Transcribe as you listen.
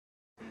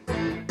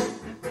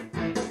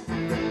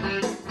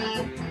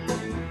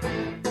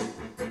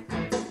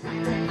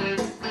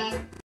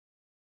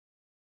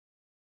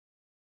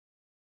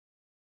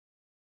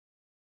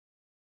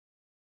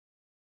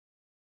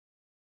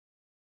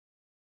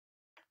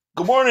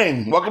Good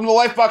morning. Welcome to the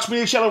Lifebox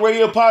Media Channel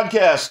Radio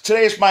Podcast.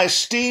 Today is my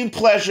esteemed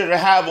pleasure to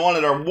have on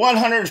at our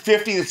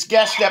 150th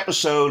guest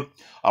episode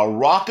a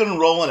rock and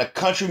roll and a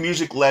country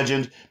music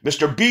legend,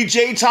 Mr.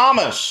 B.J.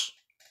 Thomas.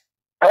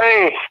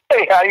 Hey,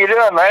 how you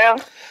doing, man?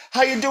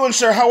 How you doing,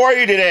 sir? How are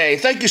you today?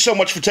 Thank you so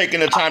much for taking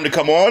the time to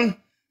come on.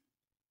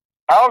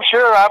 Oh,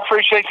 sure. I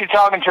appreciate you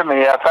talking to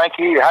me. Thank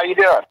you. How you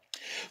doing?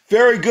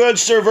 Very good,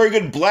 sir. Very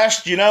good.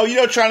 Blessed,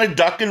 trying to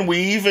duck and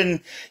weave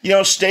and,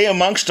 stay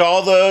amongst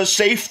all the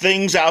safe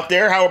things out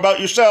there. How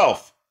about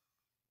yourself?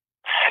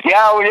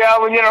 Yeah,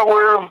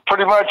 we're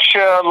pretty much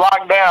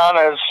locked down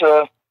as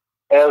a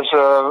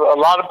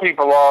lot of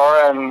people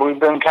are, and we've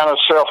been kind of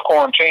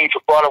self-quarantined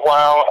for quite a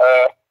while.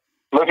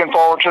 Looking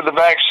forward to the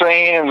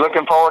vaccine and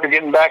looking forward to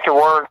getting back to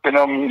work.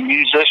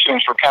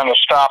 Musicians were kind of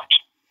stopped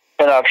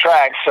in our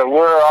tracks, so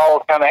we're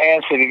all kind of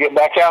antsy to get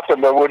back out there,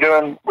 but we're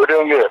doing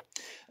good.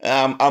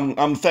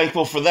 I'm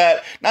thankful for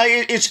that. Now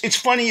it's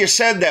funny you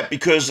said that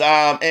because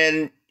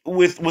and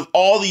with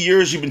all the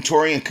years you've been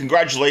touring, and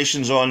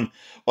congratulations on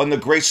the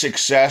great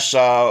success.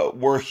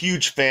 We're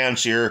huge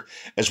fans here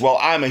as well.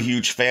 I'm a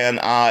huge fan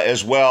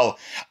as well.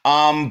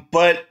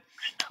 But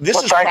this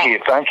is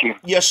thank you.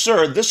 Yes,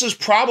 sir. This is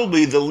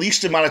probably the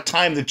least amount of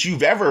time that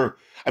the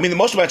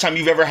most amount of time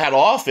you've ever had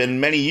off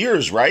in many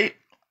years, right?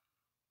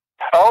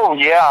 Oh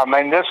yeah,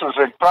 this is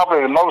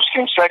probably the most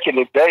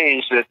consecutive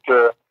days that.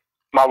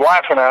 My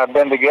wife and I have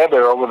been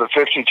together over the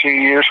 52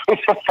 years we've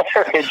been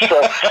married.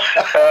 So,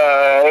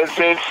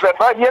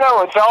 but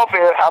it's all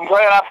been. I'm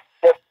glad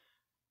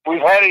we've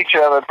had each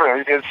other.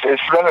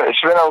 It's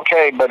been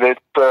okay, but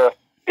it's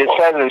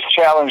had its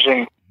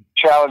challenging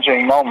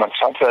moments.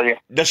 I'll tell you.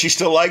 Does she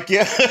still like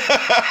you?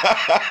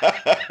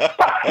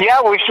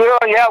 Yeah, we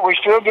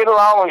still get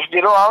along. We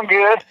get along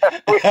good.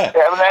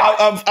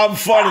 I'm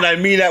fun, and I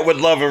mean that with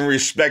love and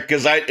respect.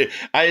 Because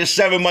I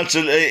 7 months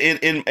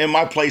in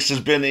my place has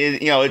been,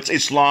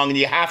 it's long, and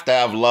you have to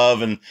have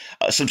love and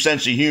some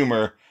sense of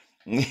humor.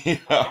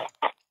 Oh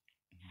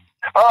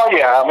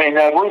yeah,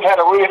 we've had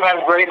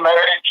a great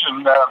marriage,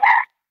 and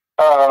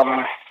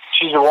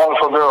she's a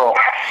wonderful girl.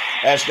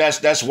 That's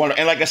wonderful.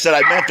 And like I said,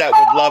 I meant that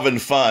with love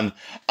and fun.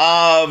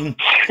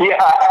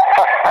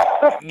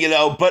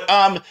 Yeah. But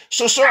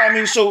so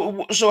sir,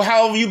 so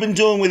how have you been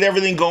doing with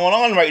everything going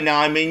on right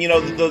now?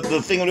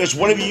 The thing is,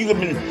 what have you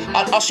been?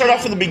 I'll start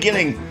off from the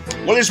beginning.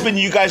 What has been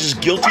you guys'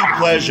 guilty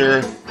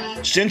pleasure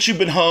since you've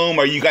been home?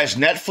 Are you guys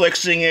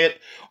Netflixing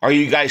it? Are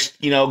you guys,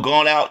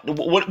 going out?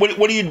 What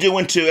are you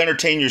doing to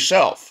entertain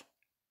yourself?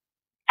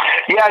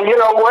 Yeah, I'm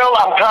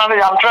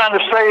trying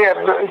to stay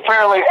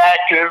fairly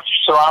active,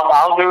 so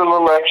I'll do a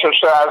little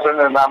exercising,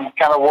 and I'm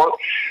kind of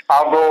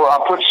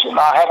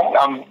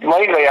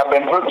lately I've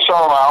been putting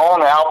some of my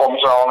own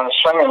albums on and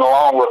singing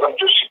along with them,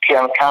 just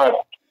kind of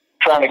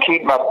trying to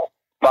keep my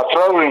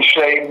throat in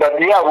shape. But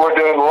yeah, we're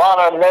doing a lot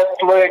of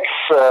Netflix,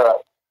 a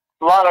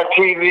lot of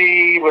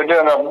TV. We're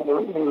doing a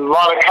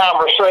lot of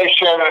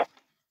conversation,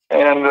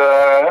 and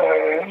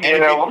a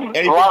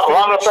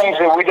lot of things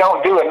that we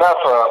don't do enough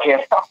of.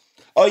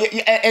 Oh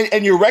yeah,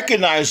 and you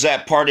recognize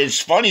that part. It's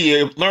funny,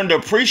 you learn to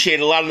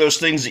appreciate a lot of those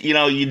things that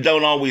you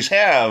don't always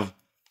have.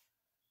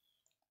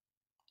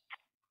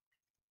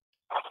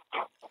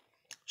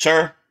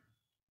 Sir?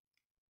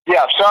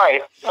 Yeah,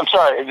 I'm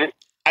sorry.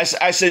 I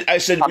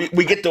said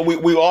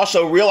we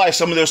also realize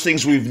some of those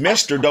things we've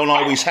missed or don't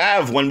always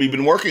have when we've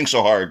been working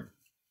so hard.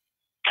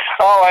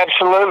 Oh,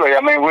 absolutely.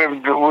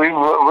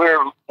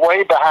 We're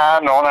way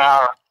behind on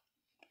our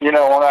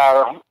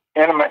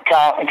intimate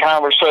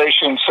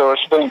conversation, so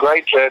it's been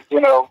great to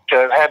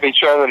have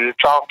each other to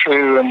talk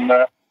to, and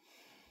it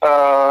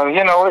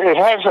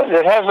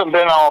hasn't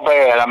been all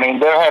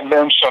bad. There have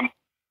been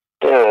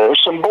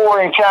some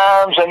boring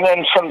times, and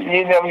then some.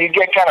 You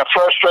get kind of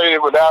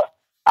frustrated without.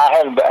 I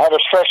had a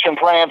session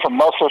planned for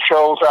Muscle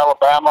Shoals,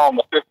 Alabama, on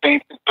the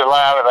 15th of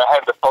July that I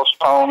had to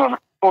postpone, and of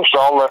course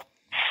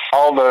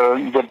all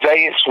the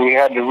dates we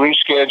had to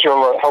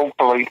reschedule.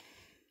 Hopefully.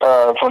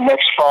 For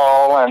next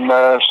fall, and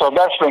so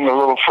that's been a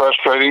little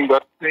frustrating.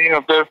 But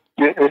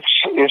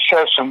it's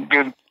had some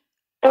good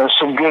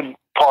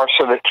parts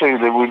of it too,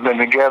 that we've been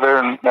together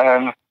and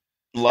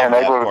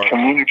able to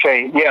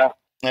communicate. Yeah.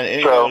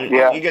 And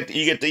you get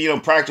to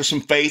practice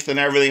some faith and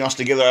everything else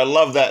together. I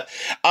love that.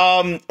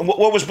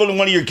 What was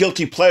one of your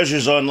guilty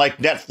pleasures on like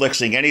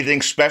Netflixing?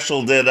 Anything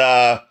special that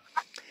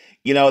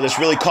that's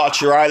really caught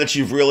your eye that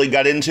you've really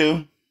got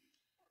into?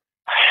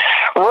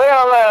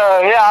 Well,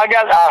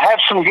 I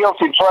have some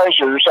guilty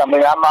pleasures. I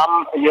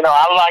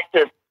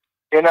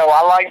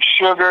like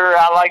sugar.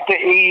 I like to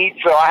eat,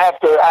 so I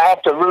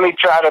have to really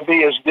try to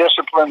be as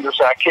disciplined as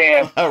I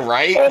can. All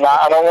right. And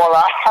I don't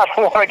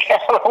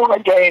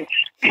want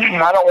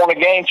to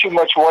gain too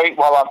much weight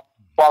while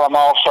I'm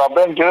off. So I've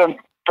been doing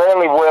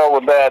fairly well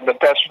with that, but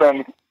that's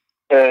been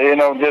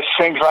just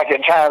seems like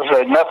at times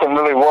that nothing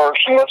really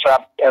works unless I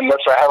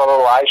have a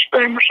little ice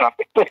cream or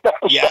something.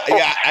 Yeah.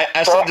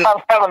 I so said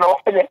I'm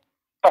having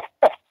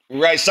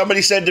Right.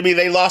 Somebody said to me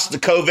they lost the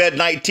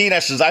COVID-19. I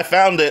says, I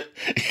found it.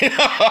 That's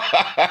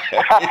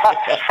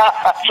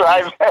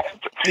right.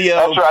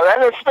 That's right.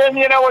 And it's been,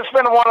 it's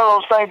been one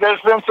of those things.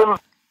 There's been some,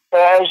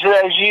 as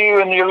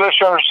you and your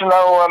listeners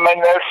know, I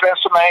mean, there's been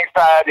some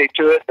anxiety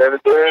to it.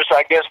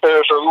 I guess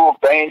there's a little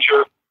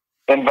danger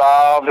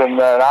involved,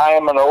 and I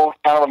am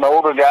kind of an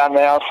older guy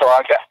now, so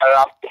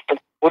it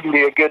wouldn't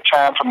be a good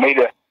time for me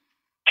to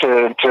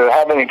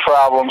have any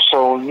problems.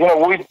 So,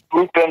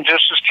 we've been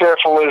just as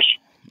careful as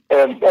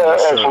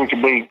we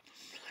can be.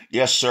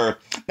 Yes, sir.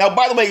 Now,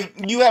 by the way,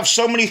 you have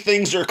so many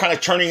things that are kind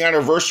of turning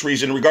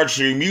anniversaries in regards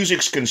to your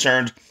music's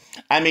concerned.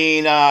 I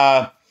mean,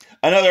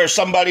 another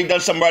Somebody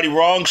Done Somebody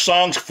Wrong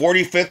song's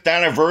 45th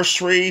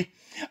anniversary.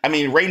 I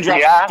mean,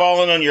 Raindrops Keep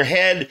Falling on Your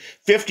Head,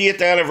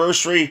 50th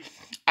anniversary.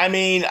 I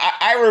mean,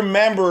 I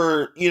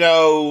remember,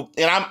 and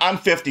I'm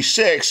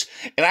 56,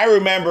 and I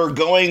remember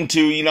going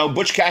to,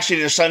 Butch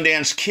Cassidy and the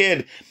Sundance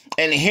Kid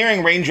and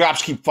hearing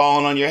Raindrops Keep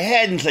Falling on Your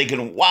Head and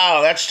thinking,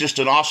 wow, that's just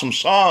an awesome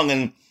song,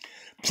 and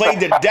played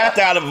the death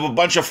out of a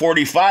bunch of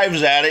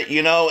 45s at it,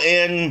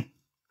 and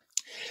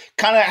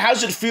kind of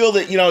how's it feel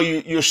that,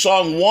 your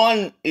song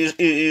one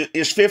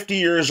is 50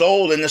 years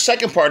old, and the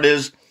second part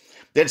is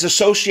that it's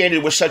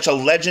associated with such a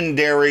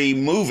legendary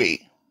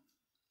movie?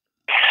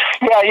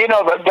 Yeah,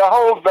 the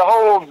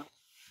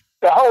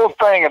whole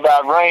thing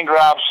about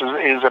Raindrops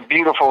is a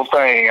beautiful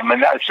thing. I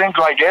mean, it seems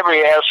like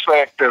every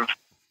aspect of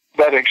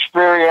that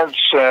experience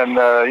and,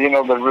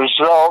 the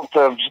result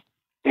of,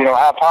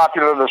 how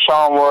popular the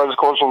song was. Of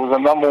course, it was a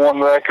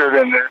 #1 record,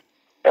 and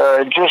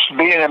just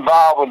being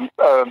involved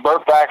with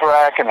Burt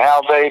Bacharach and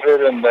Hal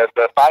David and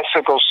the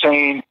bicycle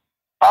scene,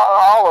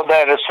 all of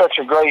that is such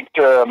a great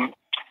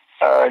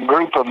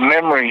group of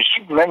memories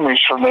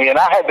for me. And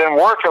I had been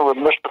working with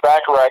Mr.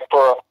 Bacharach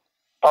for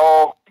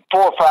 4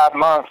 or 5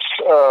 months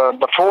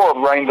before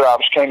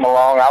Raindrops came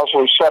along. I was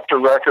with Scepter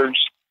Records,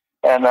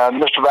 and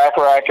Mr.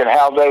 Bacharach and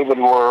Hal David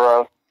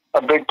were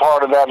a big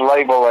part of that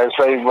label as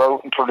they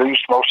wrote and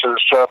produced most of the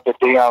stuff that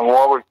Dionne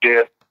Warwick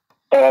did.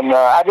 And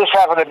I just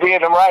happened to be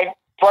in the right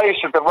place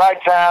at the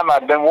right time.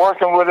 I'd been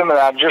working with him, and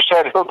I just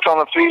had hooks on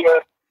the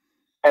fever.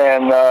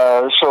 And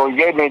so he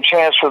gave me a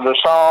chance for the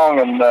song.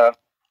 And,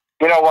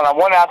 when I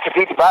went out to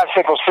do the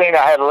bicycle scene,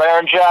 I had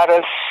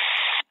laryngitis.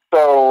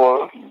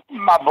 So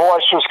my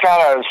voice was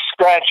kind of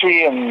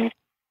scratchy and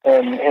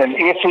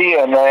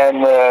iffy, and then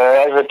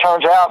as it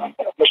turns out,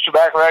 Mr.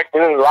 Bacharach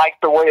really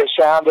liked the way it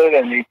sounded,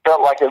 and he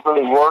felt like it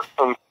really worked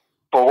for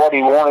what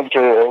he wanted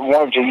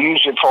to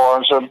use it for.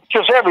 And so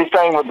just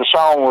everything with the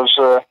song was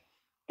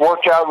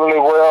worked out really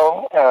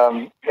well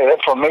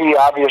for me,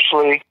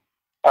 obviously,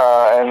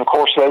 and of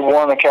course they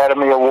won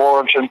Academy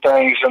Awards and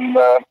things, and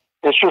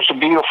it's just a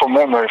beautiful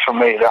memory for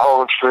me, the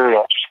whole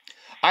experience.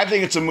 I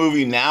think it's a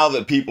movie now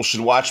that people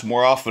should watch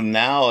more often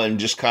now, and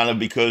just kind of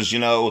because,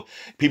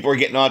 people are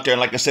getting out there, and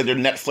like I said, they're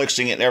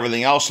Netflixing it and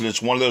everything else, and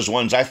it's one of those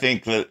ones I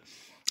think that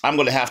I'm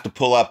going to have to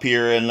pull up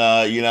here and,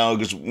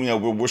 because,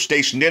 we're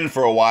stationed in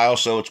for a while,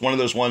 so it's one of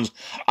those ones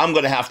I'm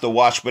going to have to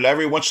watch, but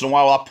every once in a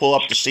while I'll pull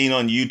up the scene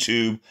on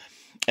YouTube,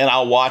 and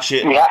I'll watch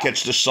it, and I'll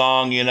catch the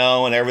song,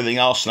 and everything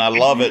else, and I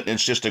love it.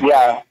 It's just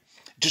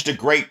a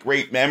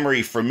great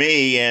memory for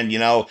me. And,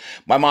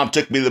 my mom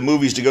took me to the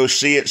movies to go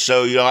see it.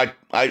 So,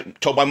 I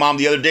told my mom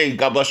the other day,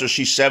 God bless her,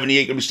 she's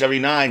 78, going to be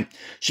 79.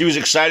 She was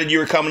excited you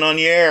were coming on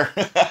the air.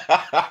 Tell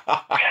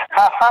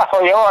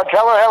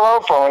her hello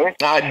for me.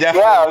 I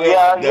definitely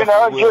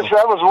will.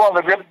 That was one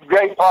of the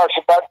great parts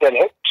about that.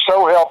 It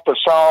so helped the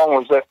song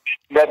was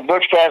that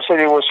Butch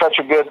Cassidy was such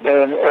a good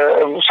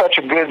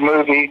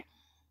movie.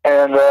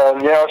 And,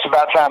 it's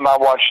about time I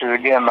watched it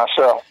again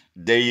myself.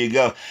 There you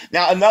go.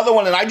 Now, another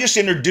one, and I just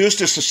introduced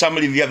this to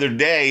somebody the other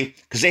day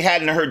because they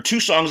hadn't heard 2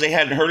 songs they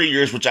hadn't heard of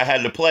yours, which I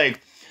had to play,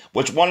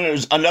 which one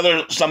is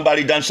another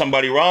Somebody Done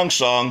Somebody Wrong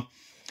song.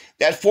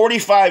 That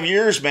 45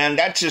 years, man,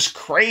 that's just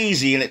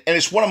crazy. And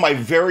it's one of my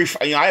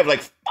I have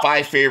like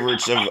 5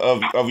 favorites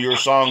of your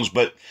songs,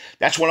 but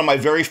that's one of my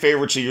very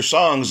favorites of your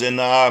songs. And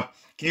can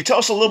you tell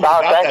us a little bit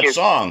about that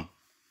song?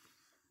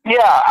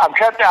 Yeah, I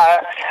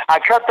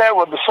cut that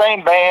with the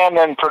same band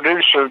and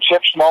producer,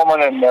 Chip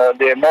Smallman, and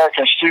the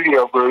American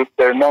Studio Group.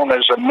 They're known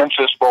as the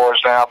Memphis Boys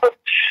now, but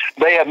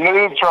they had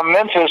moved from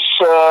Memphis,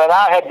 and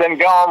I had been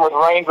gone with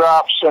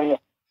Raindrops, and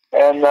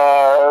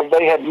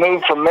they had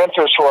moved from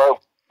Memphis where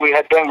we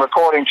had been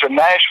recording to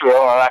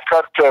Nashville, and I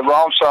cut the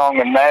wrong song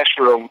in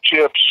Nashville with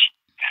Chips.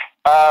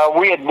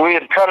 We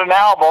had cut an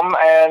album,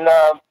 and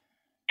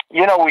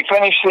we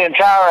finished the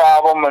entire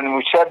album, and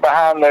we sat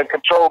behind the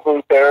control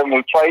booth there, and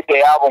we played the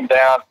album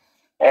down,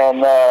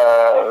 and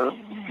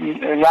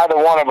neither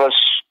one of us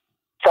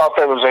thought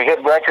there was a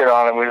hit record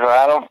on it. We said,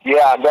 I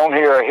don't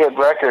hear a hit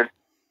record.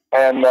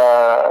 And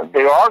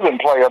the organ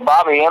player,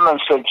 Bobby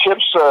Emmons, said,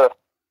 Chips,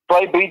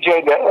 play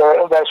BJ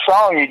that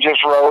song you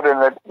just wrote,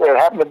 and it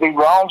happened to be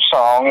wrong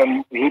song,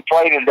 and he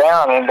played it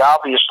down, and it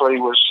obviously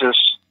was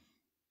just,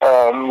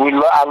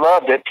 I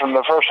loved it from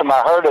the first time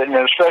I heard it, and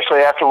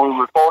especially after we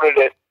recorded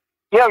it.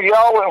 You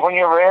always, when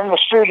you're in the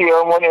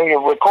studio and when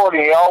you're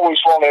recording, you always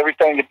want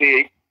everything to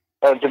be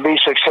to be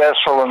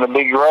successful and to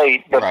be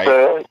great. But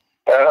Right.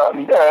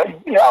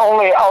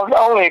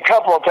 only a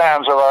couple of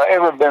times have I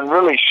ever been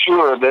really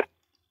sure that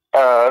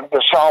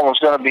the song was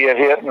going to be a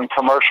hit and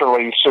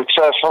commercially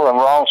successful. And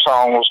Wrong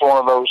Song was one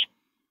of those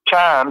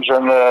times.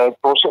 And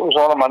of course, it was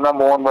one of my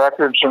number one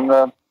records, and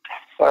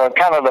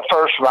kind of my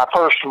first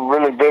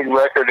really big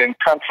record in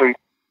country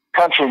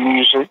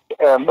music,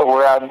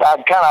 where I'd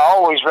kind of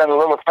always been a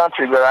little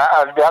country, but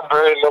I've got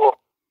very little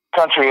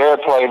country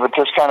airplay, but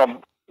this kind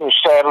of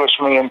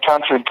established me in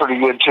country pretty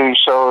good too.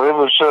 So it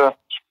was,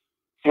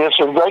 it's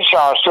a great song.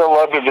 I still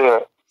love to do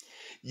it.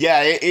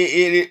 Yeah,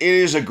 it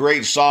is a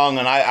great song,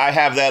 and I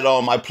have that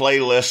on my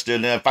playlist.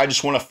 And if I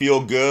just want to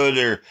feel good,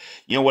 or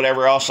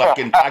whatever else, I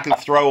can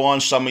throw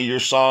on some of your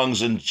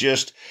songs, and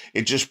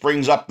it just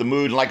brings up the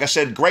mood. And like I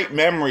said, great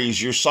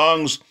memories. Your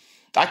songs,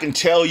 I can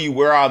tell you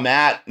where I'm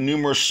at.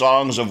 Numerous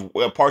songs of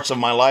parts of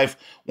my life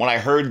when I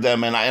heard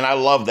them, and I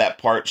love that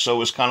part.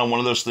 So it's kind of one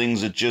of those things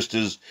that just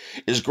is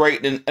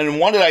great. And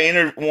one that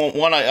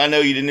I know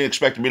you didn't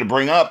expect me to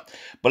bring up,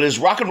 but is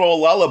Rock and Roll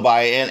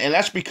Lullaby, and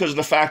that's because of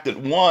the fact that,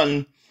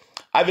 one,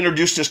 I've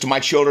introduced this to my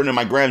children and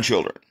my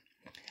grandchildren.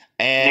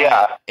 And,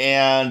 yeah.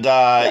 And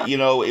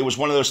it was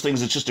one of those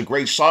things that's just a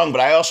great song. But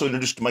I also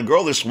introduced it to my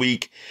girl this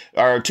week,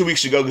 or 2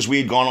 weeks ago, because we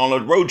had gone on a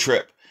road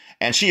trip.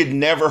 And she had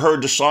never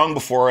heard the song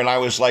before. And I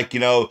was like,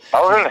 oh,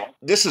 really?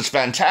 This is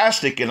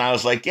fantastic. And I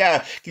was like,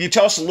 yeah, can you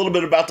tell us a little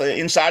bit about the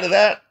inside of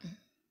that?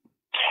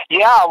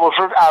 Yeah,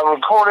 I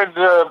recorded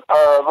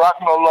Rock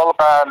and Roll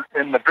Lullaby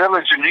in the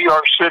Village in New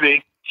York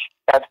City,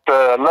 at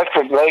the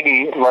Electric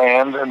Lady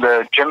Land, in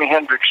the Jimi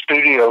Hendrix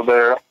studio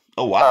there.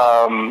 Oh,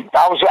 wow.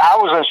 I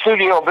was in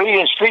Studio B,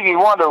 and Stevie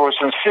Wonder was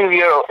in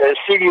Studio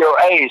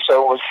A,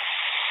 so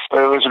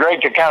it was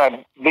great to kind of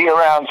be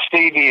around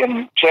Stevie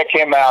and check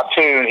him out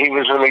too. And he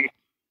was really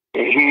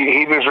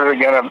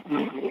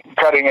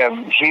cutting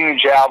a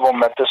huge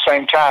album at the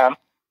same time.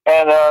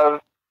 And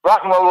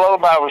Rock and Roll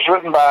Lullaby was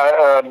written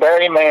by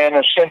Barry Mann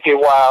and Cynthia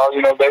Wilde.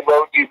 They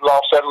wrote "You've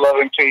Lost That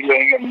Loving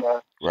Feeling" and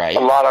right. A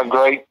lot of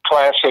great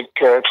classic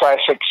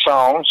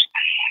songs.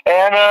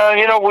 And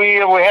we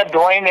had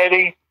Dwayne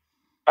Eddy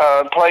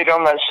played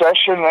on that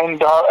session,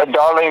 and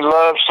Darlene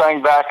Love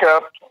sang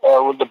backup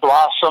with the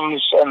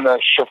Blossoms and the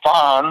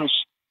Chiffons,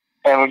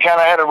 and we kind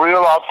of had a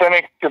real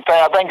authentic thing.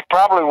 I think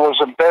probably was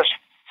the best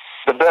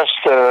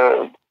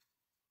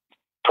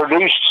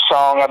produced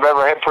song I've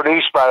ever had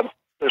produced by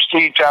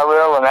Steve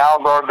Tyrell and Al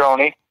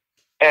Gardoni,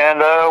 and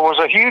was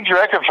a huge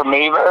record for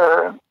me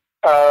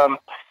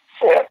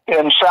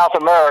in South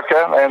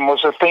America, and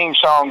was a theme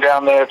song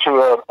down there to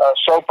a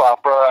soap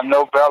opera, a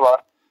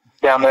novella,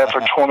 down there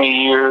for 20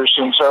 years.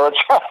 And so it's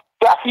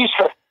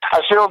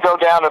I still go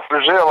down to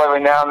Brazil every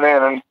now and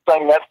then and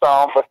sing that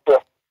song. But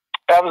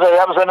that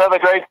was another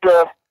great,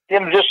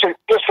 just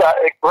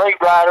great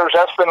writers.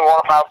 That's been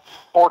one of my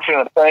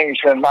fortunate things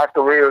in my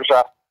careers.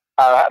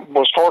 I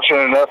was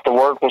fortunate enough to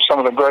work with some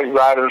of the great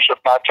writers of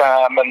my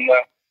time,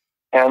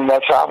 and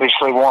that's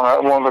obviously one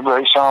of the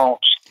great songs.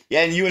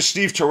 Yeah, and you and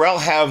Steve Terrell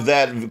have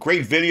that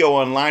great video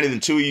online of the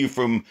two of you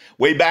from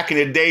way back in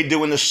the day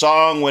doing the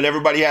song when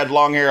everybody had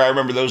long hair. I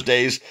remember those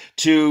days,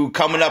 to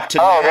coming up to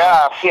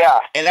now. Yeah.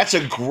 And that's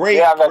a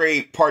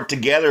great part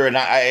together. And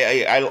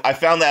I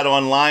found that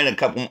online a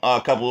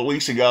couple of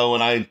weeks ago,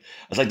 and I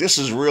was like, this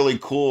is really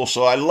cool.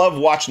 So I love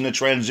watching the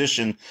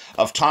transition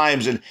of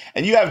times, and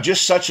you have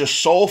just such a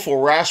soulful,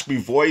 raspy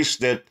voice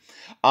that,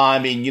 I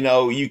mean,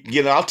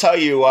 I'll tell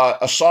you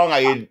a song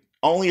I had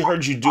only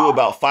heard you do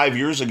about 5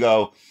 years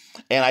ago,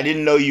 and I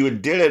didn't know you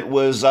did it,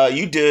 was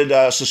you did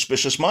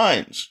Suspicious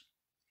Minds.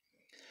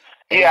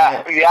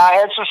 Yeah, I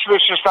had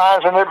Suspicious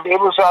Minds, and it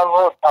was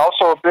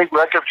also a big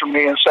record for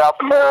me in South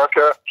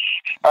America.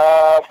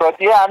 But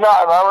yeah, no,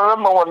 I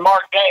remember when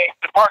Mark Gaines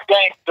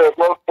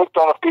wrote "Booked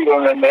on a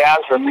Feeling in the Eyes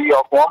of a New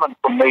York Woman"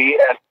 for me,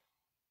 and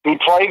he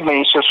played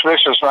me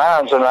Suspicious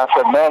Minds, and I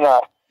said, man,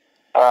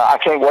 I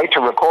can't wait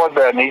to record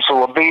that. And he said,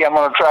 well, B, I'm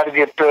going to try to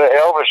get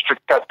Elvis to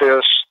cut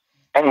this.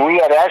 And we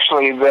had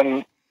actually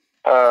been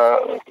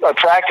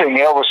attracting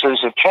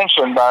Elvis's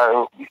attention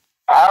by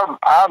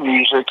our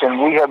music,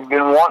 and we had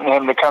been wanting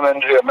him to come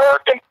into the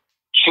American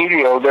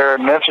studio there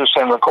in Memphis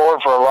and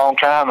record for a long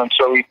time, and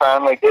so he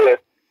finally did,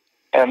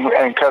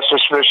 and cut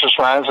Suspicious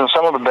Minds, and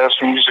some of the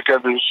best music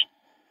of his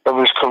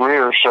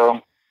career. So,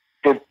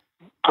 great.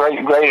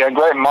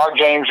 Mark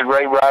James, a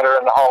great writer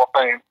in the Hall of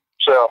Fame.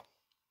 So.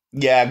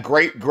 Yeah,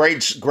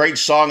 great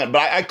song.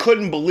 But I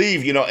couldn't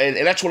believe,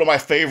 and that's one of my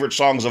favorite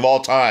songs of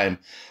all time,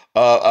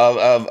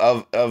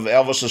 of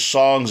Elvis's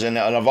songs and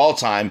of all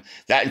time,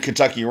 that and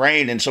Kentucky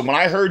Rain. And so when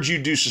I heard you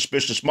do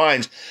Suspicious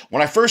Minds,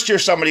 when I first hear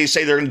somebody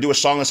say they're going to do a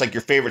song that's like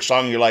your favorite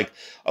song, you're like,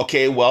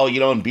 okay, well,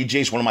 and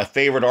BJ's one of my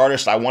favorite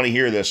artists. I want to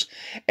hear this.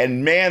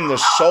 And man, the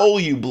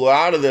soul you blew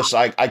out of this,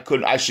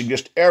 I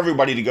suggest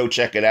everybody to go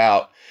check it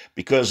out,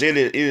 because it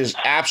is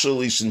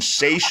absolutely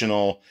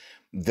sensational.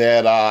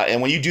 That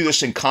and when you do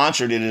this in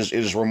concert, it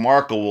is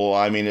remarkable.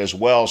 I mean, as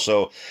well.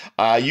 So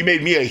you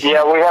made me we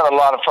had a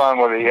lot of fun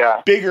with it.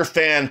 Yeah, bigger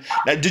fan.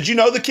 Now, did you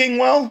know the King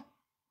well?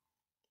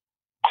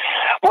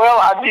 Well,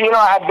 I'd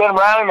been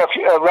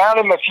around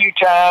him a few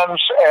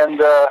times,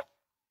 and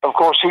of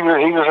course, he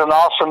was an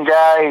awesome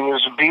guy. He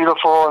was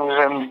beautiful and was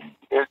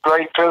in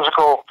great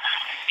physical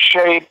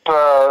shape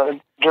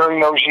during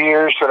those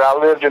years that I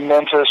lived in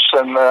Memphis.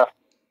 And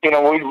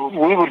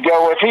we would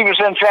go if he was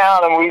in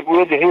town, and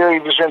we'd hear he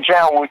was in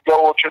town. We'd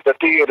go to the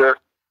theater,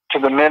 to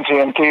the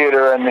Memphian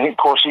Theater, and of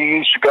course, he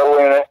used to go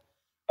in it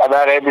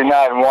about every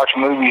night and watch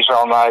movies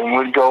all night. And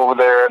we'd go over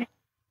there and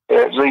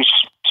at least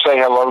say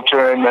hello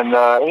to him. And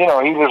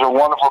he was a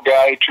wonderful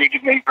guy. He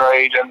treated me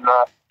great, and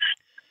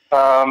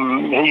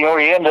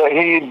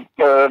he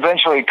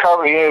eventually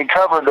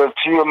covered a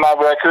few of my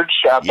records.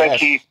 I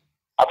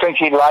think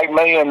he liked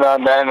me, and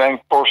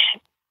of course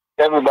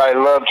everybody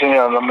loved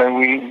him. I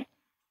mean,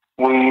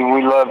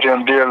 we loved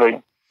him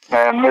dearly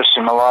and missed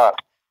him a lot.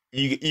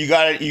 You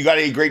got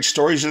any great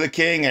stories of the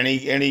King?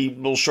 Any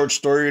little short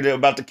story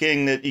about the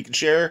King that you can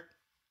share?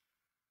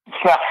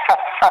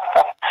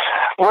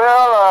 Well,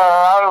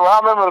 I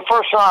remember the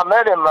first time I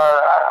met him.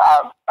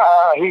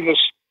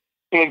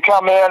 He had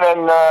come in,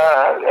 and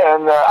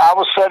I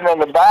was sitting in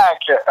the back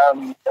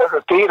of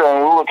the theater,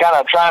 and we were kind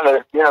of trying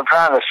to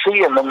see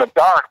him in the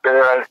dark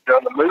there.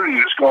 The movie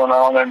was going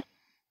on, and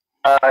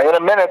in a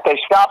minute they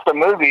stopped the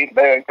movie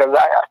there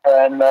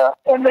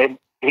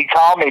he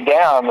called me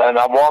down, and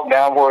I walked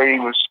down where he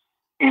was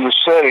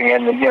sitting,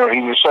 and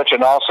he was such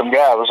an awesome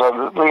guy.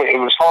 It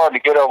was hard to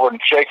get over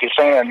and shake his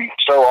hand. He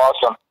was so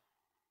awesome.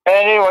 And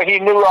anyway, he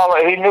knew a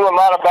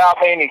lot about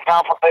me, and he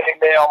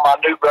complimented me on my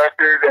new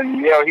record,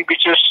 and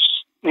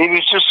he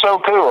was just so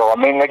cool.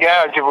 I mean, the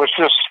guy was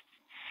just,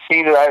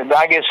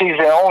 I guess he's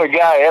the only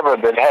guy ever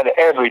that had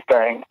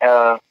everything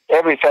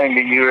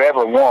that you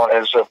ever want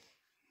as a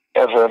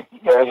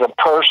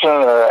person,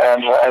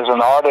 and as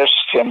an artist.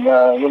 And,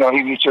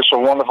 he was just a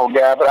wonderful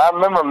guy. But I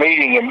remember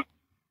meeting him.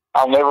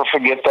 I'll never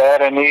forget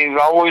that. And he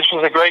always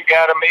was a great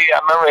guy to me. I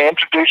remember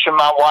introducing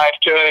my wife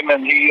to him,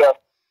 and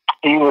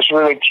he was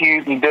really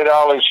cute and did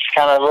all his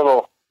kind of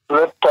little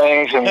lip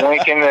things and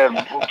winking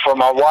for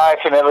my wife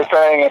and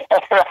everything.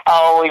 I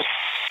always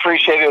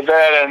appreciated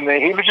that, and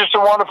he was just a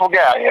wonderful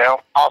guy,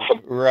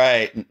 awesome.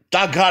 Right.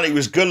 Doggone, he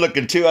was good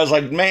looking too. I was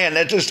like, man,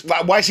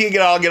 why is he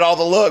get all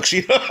the looks?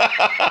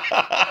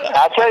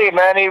 I tell you,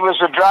 man, he was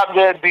a drop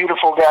dead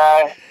beautiful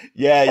guy.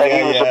 Yeah.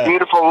 He was a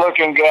beautiful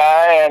looking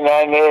guy, and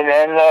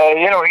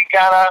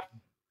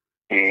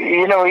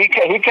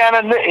he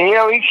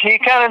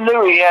kind of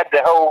knew he had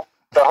the whole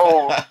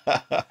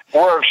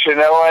works,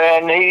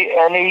 and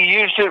he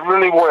used it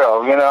really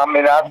well. I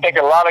mean, I think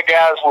a lot of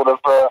guys would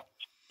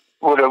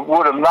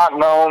have not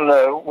known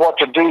what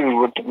to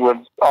do with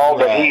all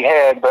that he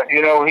had, but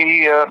he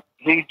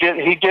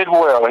did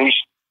well. He's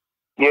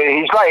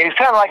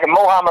kind of like a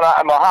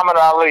Muhammad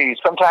Ali.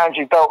 Sometimes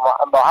you thought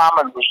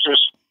Muhammad was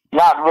just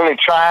not really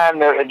trying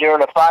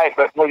during a fight,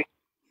 but when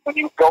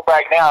you go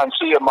back now and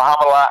see a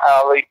Muhammad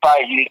Ali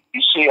fight, you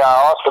see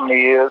how awesome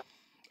he is.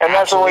 And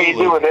that's Absolutely. The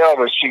way you do with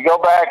Elvis. You go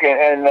back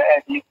and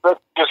you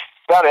look just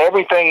about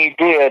everything he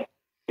did,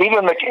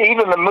 even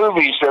the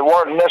movies that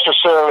weren't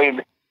necessarily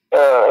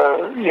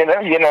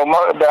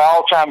the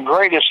all-time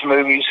greatest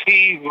movies.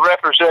 He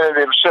represented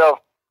himself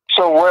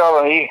so well,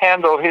 and he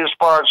handled his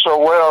part so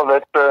well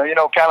that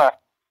kind of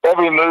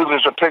every move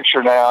is a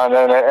picture now,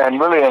 and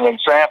really an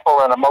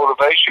example and a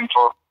motivation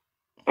for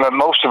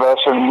most of us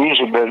in the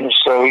music business.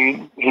 So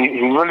he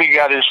really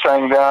got his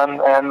thing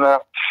done, and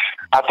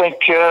I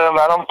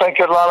don't think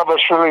a lot of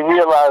us really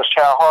realized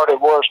how hard it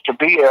was to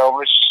be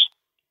Elvis.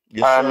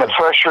 Yes, and the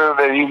pressure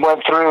that he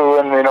went through.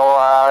 And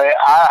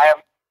I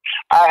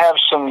have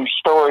some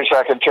stories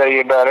I could tell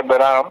you about it,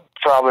 but I'm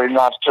probably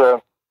not. I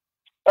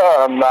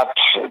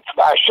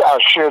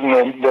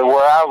shouldn't. Where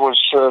I was.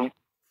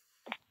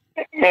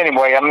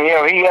 Anyway, I mean,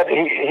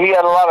 he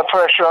had a lot of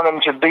pressure on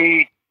him to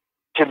be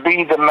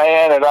the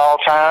man at all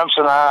times,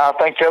 and I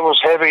think that was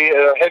heavy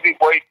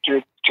weight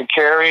to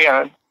carry,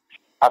 and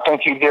I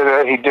think he did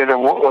a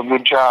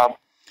good job.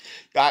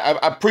 I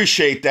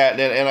appreciate that,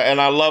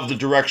 and I love the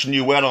direction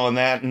you went on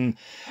that, and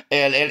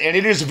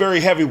it is a very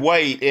heavy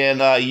weight,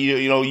 and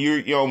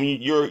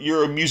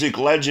you're a music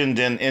legend,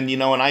 and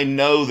I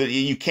know that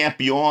you can't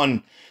be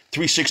on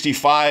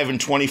 365 and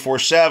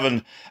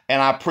 24/7,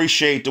 and I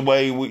appreciate the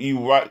way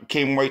you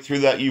came right through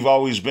that. You've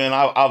always been.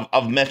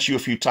 I've met you a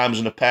few times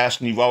in the past,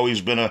 and you've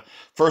always been a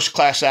first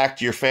class act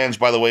to your fans.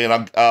 By the way,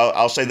 and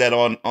I'll say that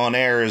on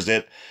air is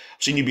that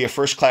I've seen you be a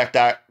first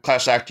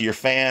class act to your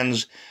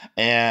fans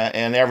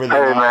and everything.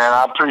 Hey, man,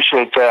 I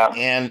appreciate that.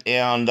 And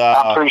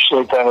I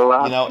appreciate that a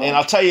lot. And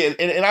I'll tell you,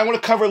 and I want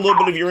to cover a little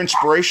bit of your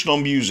inspirational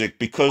music,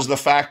 because the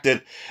fact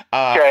that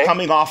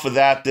coming off of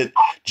that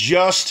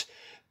just.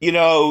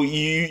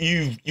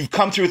 You've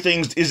come through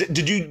things.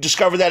 Did you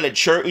discover that at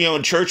church?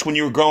 In church when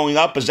you were growing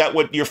up, is that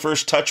what your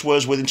first touch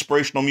was with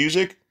inspirational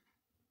music?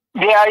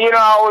 Yeah, I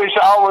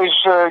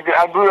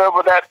grew up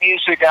with that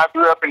music. I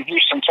grew up in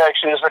Houston,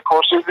 Texas. Of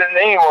course, it's been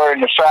anywhere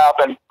in the South,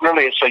 and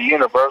really, it's a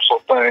universal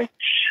thing.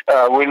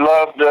 We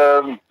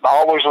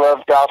always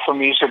loved gospel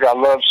music. I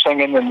loved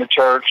singing in the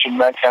church and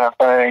that kind of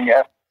thing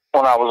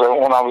when I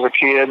was a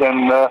kid,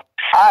 and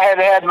I had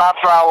had my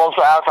problems,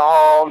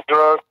 alcohol,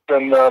 drugs,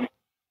 and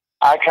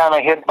I kind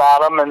of hit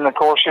bottom. And of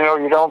course,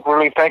 you don't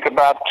really think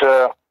about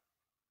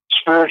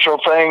spiritual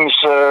things,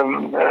 how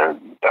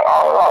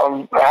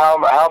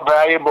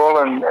valuable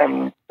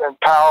and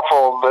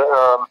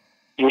powerful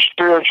your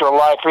spiritual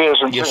life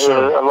is. And yes,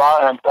 sir. a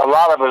lot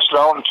of us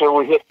don't until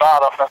we hit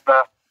bottom. And,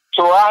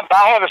 so I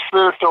had a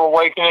spiritual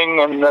awakening,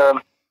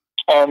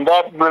 and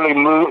that really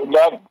moved.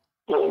 That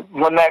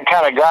when that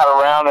kind of got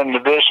around in the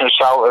business,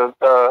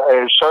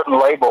 a certain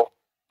label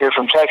here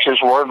from Texas,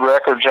 Word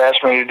Records,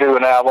 asked me to do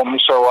an album.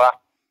 So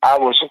I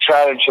was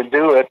excited to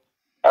do it,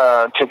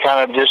 to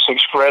kind of just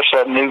express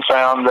that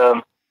newfound,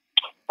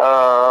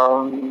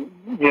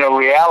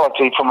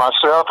 reality for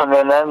myself. And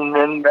then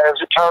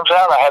as it turns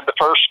out, I had the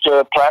first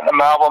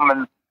platinum album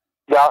in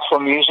gospel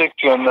music,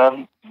 and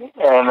I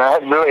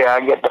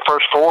get the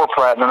first 4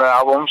 platinum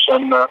albums,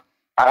 and I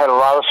had a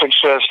lot of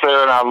success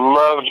there, and I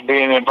loved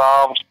being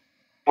involved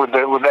with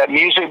that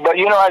music. But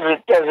as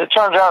it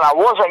turns out, I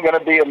wasn't going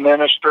to be a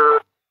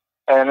minister,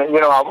 and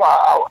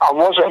I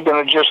wasn't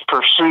going to just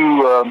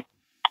pursue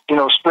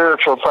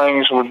spiritual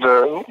things with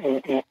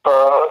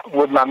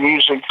my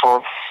music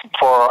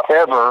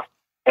forever.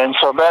 And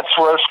so that's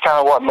kind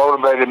of what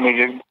motivated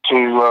me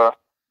to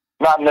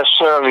not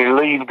necessarily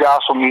leave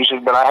gospel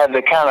music, but I had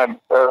to kind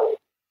of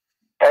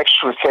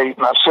extricate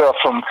myself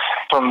from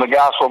the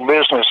gospel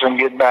business and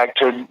get back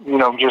to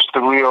just the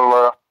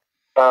real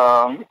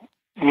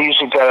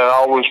music that I'd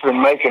always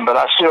been making. But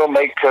I still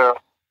make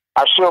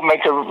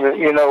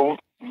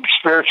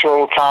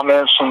spiritual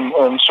comments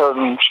and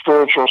certain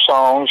spiritual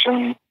songs,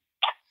 and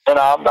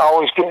I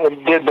always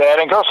did that.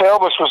 And of course,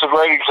 Elvis was a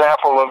great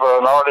example of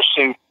an artist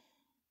who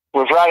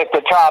was right at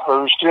the top,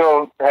 who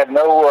still had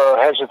no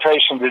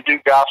hesitation to do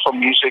gospel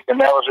music,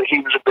 and he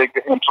was a big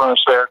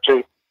influence there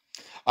too.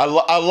 I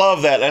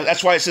love that.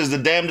 That's why it says the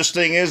damnedest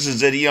thing is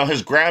that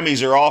his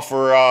Grammys are all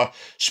for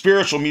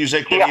spiritual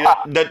music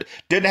that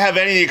didn't have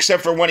anything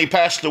except for when he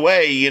passed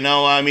away.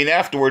 I mean,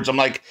 afterwards, I'm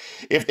like,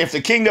 if the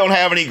King don't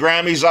have any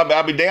Grammys,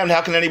 I'll be damned.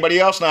 How can anybody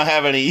else not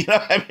have any? You know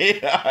what I mean?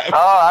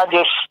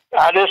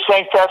 I just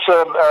think that's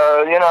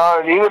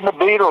even the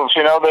Beatles.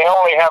 They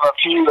only have a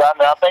few.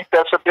 I think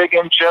that's a big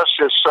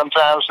injustice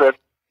sometimes that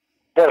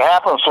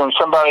happens when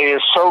somebody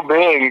is so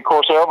big. Of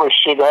course, Elvis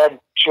should have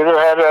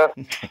had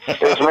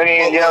as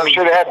many,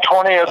 should have had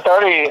 20 or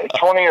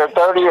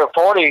 30 or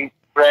 40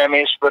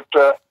 Grammys, but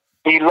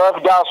he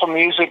loved gospel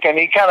music, and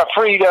he kind of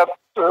freed up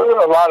a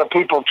lot of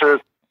people to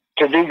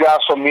do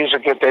gospel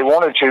music if they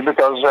wanted to,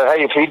 because,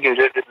 hey, if he did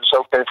it, it was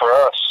okay for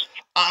us.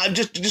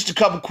 Just a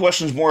couple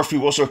questions more, if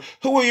you will. So,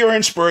 who were your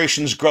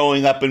inspirations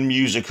growing up in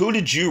music? Who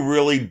did you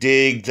really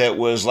dig that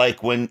was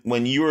like when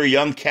you were a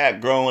young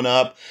cat growing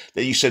up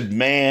that you said,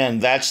 man,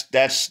 that's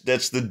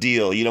the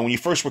deal? When you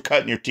first were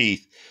cutting your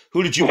teeth,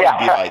 who did you want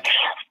to be like?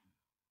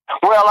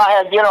 Well, I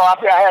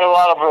had a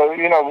lot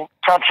of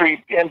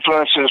country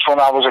influences when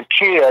I was a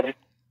kid,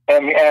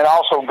 and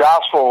also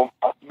gospel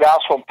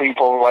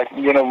people like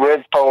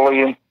Red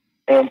Foley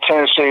and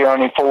Tennessee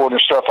Ernie Ford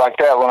and stuff like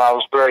that when I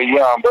was very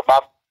young. But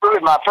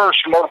my first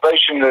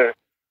motivation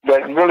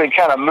that really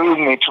kind of moved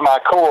me to my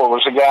core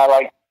was a guy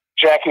like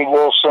Jackie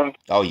Wilson.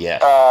 Oh yeah.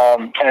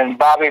 And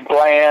Bobby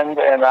Bland,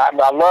 and I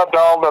loved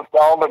all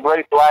the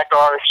great black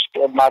artists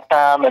of my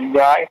time. And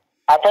I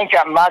think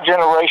my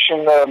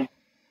generation,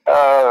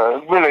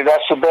 really,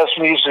 that's the best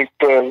music,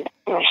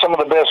 some of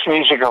the best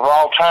music of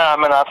all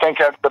time. And I think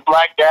that the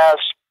black guys,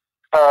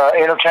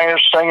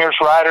 entertainers, singers,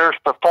 writers,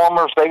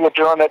 performers, they were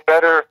doing it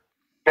better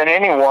than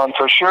anyone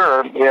for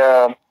sure.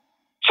 Yeah.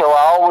 So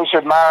I always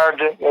admired,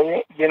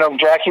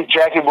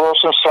 Jackie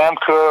Wilson, Sam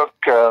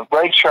Cooke,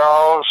 Ray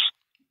Charles.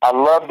 I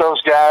loved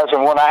those guys.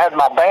 And when I had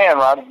my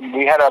band,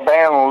 we had our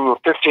band when we were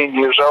 15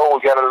 years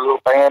old. We got a little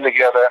band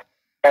together,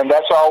 and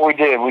that's all we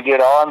did. We did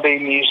R&B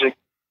music,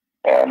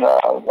 and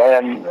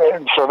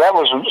so that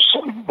was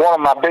one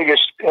of my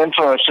biggest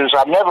influences.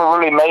 I've never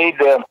really made,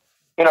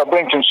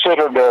 been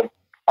considered an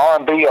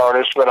R&B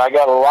artist, but I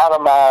got a lot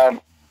of my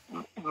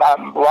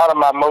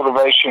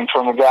motivation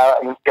from a guy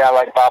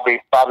like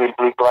Bobby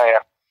Blue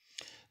Bland.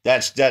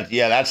 That's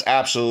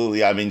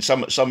absolutely. I mean,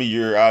 some of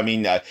your. I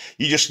mean,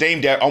 you just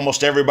named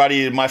almost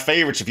everybody in my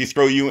favorites. If you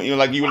throw you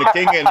and the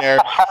King in there,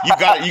 you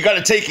got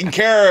it taken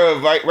care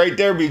of right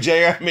there,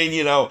 BJ. I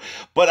mean,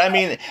 but I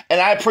mean,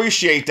 and I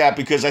appreciate that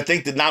because I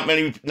think that not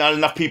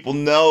enough people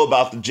know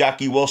about the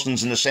Jackie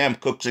Wilsons and the Sam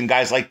Cookes and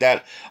guys like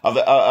that of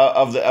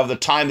the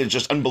time that's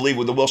just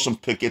unbelievable. The Wilson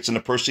Pickett's and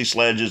the Percy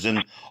Sledges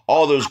and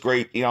all those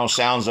great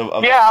sounds of.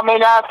 Yeah, I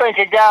mean, I think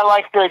a guy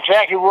like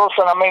Jackie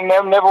Wilson. I mean,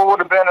 there never would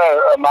have been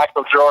a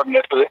Michael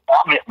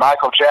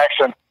Michael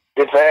Jackson,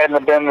 if there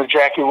hadn't been the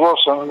Jackie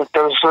Wilson,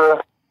 because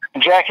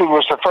Jackie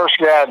was the first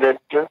guy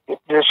that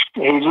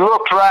he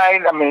looked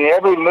right. I mean,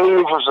 every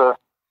move was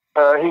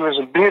he was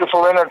a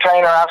beautiful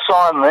entertainer. I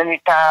saw him many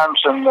times,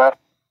 and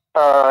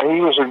he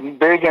was a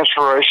big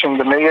inspiration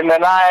to me. And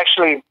then I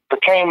actually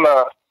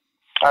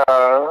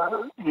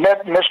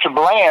met Mr.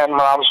 Bland when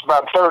I was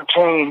about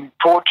 13,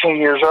 14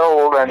 years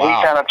old, and Wow.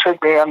 He kind of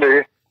took me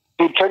under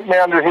he took me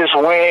under his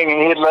wing,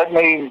 and he'd let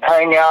me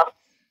hang out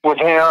with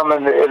him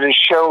and at his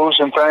shows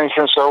and things.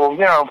 And so,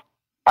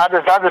 I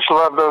just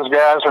love those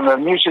guys, and the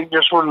music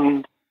just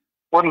wouldn't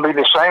be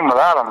the same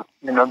without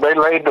them. They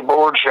laid the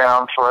boards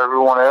down for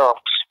everyone else.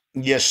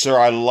 Yes, sir.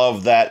 I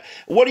love that.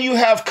 What do you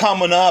have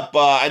coming up?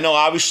 I know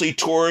obviously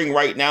touring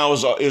right now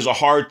is a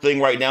hard thing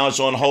right now. It's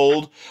on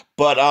hold.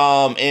 But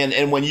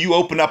and when you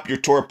open up your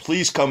tour,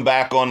 please come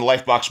back on the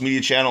Lifebox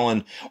Media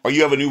Channel, or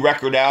you have a new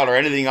record out or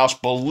anything else.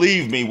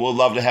 Believe me, we'll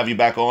love to have you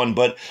back on.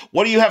 But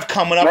what do you have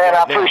coming up? Man,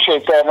 I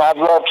appreciate that, and I'd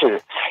love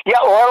to.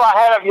 Yeah, well,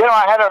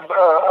 I had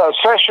a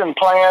session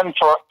planned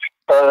for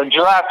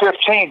July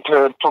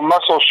 15th for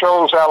Muscle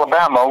Shoals,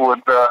 Alabama,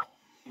 with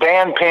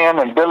Dan Penn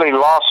and Billy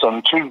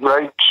Lawson, two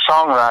great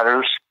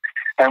songwriters,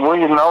 and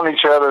we've known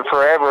each other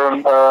forever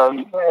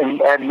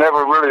and had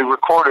never really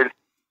recorded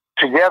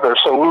together.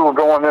 So we were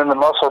going into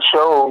Muscle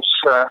Shoals,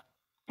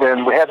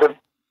 and we had to,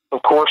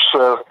 of course,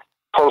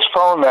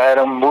 postpone that.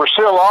 And we're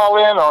still all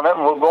in on it,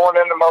 and we're going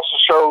into Muscle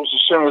Shoals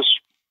as soon as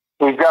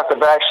we've got the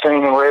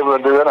vaccine and we're able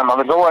to do it. I'm going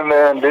to go in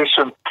there and do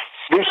some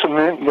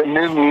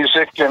new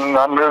music, and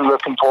I'm really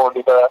looking forward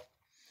to that.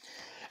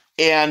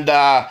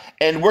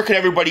 And where can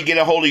everybody get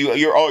a hold of you?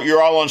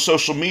 You're all on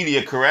social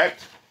media,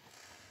 correct?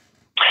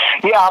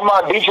 Yeah, I'm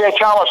on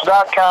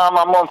djthomas.com.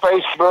 I'm on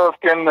Facebook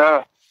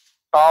and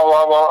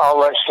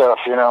all that stuff,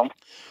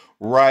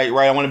 Right.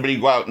 I want everybody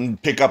to go out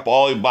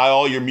and buy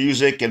all your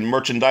music and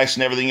merchandise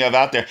and everything you have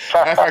out there.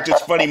 Matter of fact,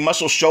 it's funny,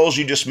 Muscle Shoals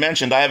you just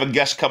mentioned. I have a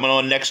guest coming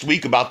on next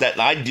week about that,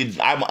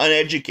 and I'm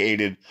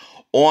uneducated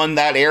on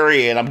that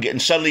area, and I'm getting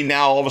suddenly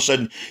now all of a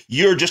sudden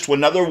you're just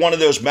another one of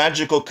those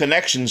magical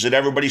connections that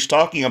everybody's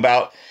talking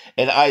about.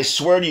 And I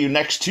swear to you,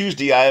 next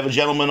Tuesday I have a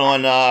gentleman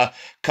on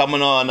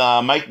coming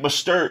on, Mike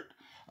Monstert,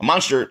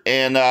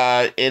 and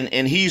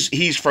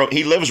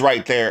he lives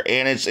right there,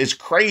 and it's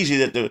crazy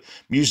that the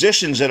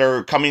musicians that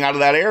are coming out of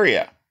that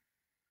area.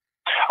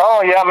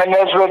 Oh yeah, I mean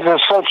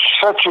there's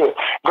such a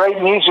great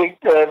music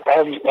that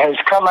has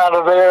come out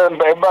of there,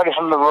 and everybody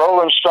from the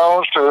Rolling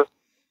Stones to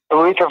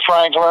Aretha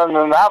Franklin,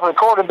 and I've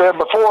recorded there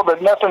before, but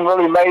nothing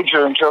really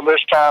major until this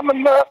time.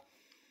 And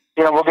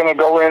we're going to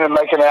go in and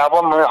make an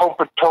album. I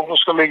hope it's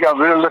going to be good. I'm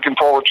really looking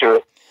forward to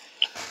it.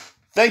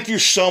 Thank you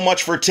so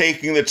much for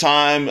taking the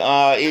time.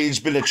 It's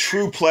been a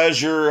true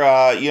pleasure,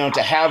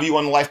 to have you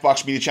on the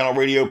Lifebox Media Channel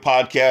Radio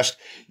podcast.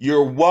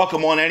 You're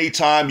welcome on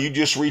anytime. You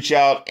just reach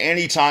out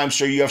anytime,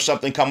 sir. You have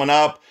something coming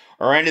up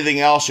or anything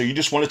else, or you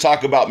just want to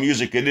talk about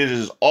music, and it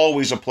is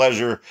always a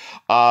pleasure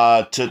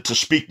to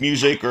speak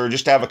music or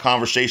just to have a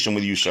conversation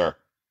with you, sir.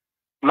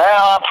 Man,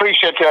 I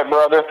appreciate that,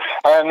 brother,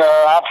 and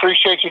I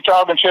appreciate you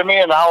talking to me,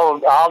 and I'll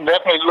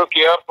definitely look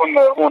you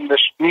up when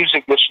this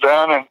music gets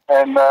done,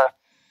 and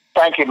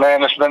thank you,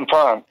 man. It's been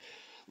fun.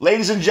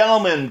 Ladies and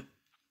gentlemen,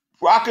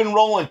 rock and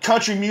roll and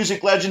country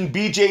music legend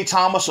B.J.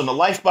 Thomas on the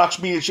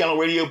Lifebox Media Channel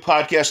Radio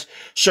podcast.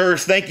 Sir,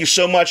 thank you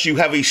so much. You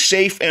have a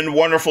safe and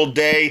wonderful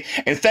day.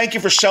 And thank you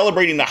for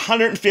celebrating the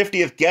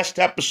 150th guest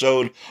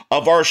episode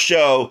of our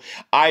show.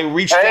 I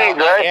reached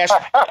out.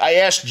 I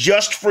asked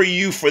just for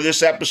you for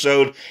this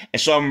episode.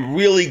 And so I'm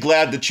really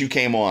glad that you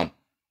came on.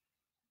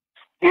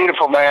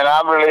 Beautiful, man.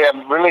 I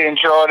really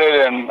enjoyed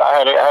it, and I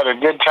had a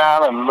good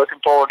time, and looking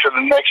forward to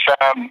the next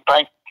time.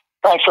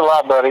 Thanks a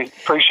lot, buddy.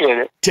 Appreciate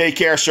it. Take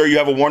care, sir. You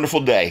have a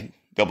wonderful day.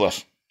 God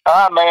bless.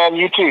 All right, man.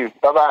 You too.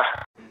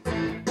 Bye-bye.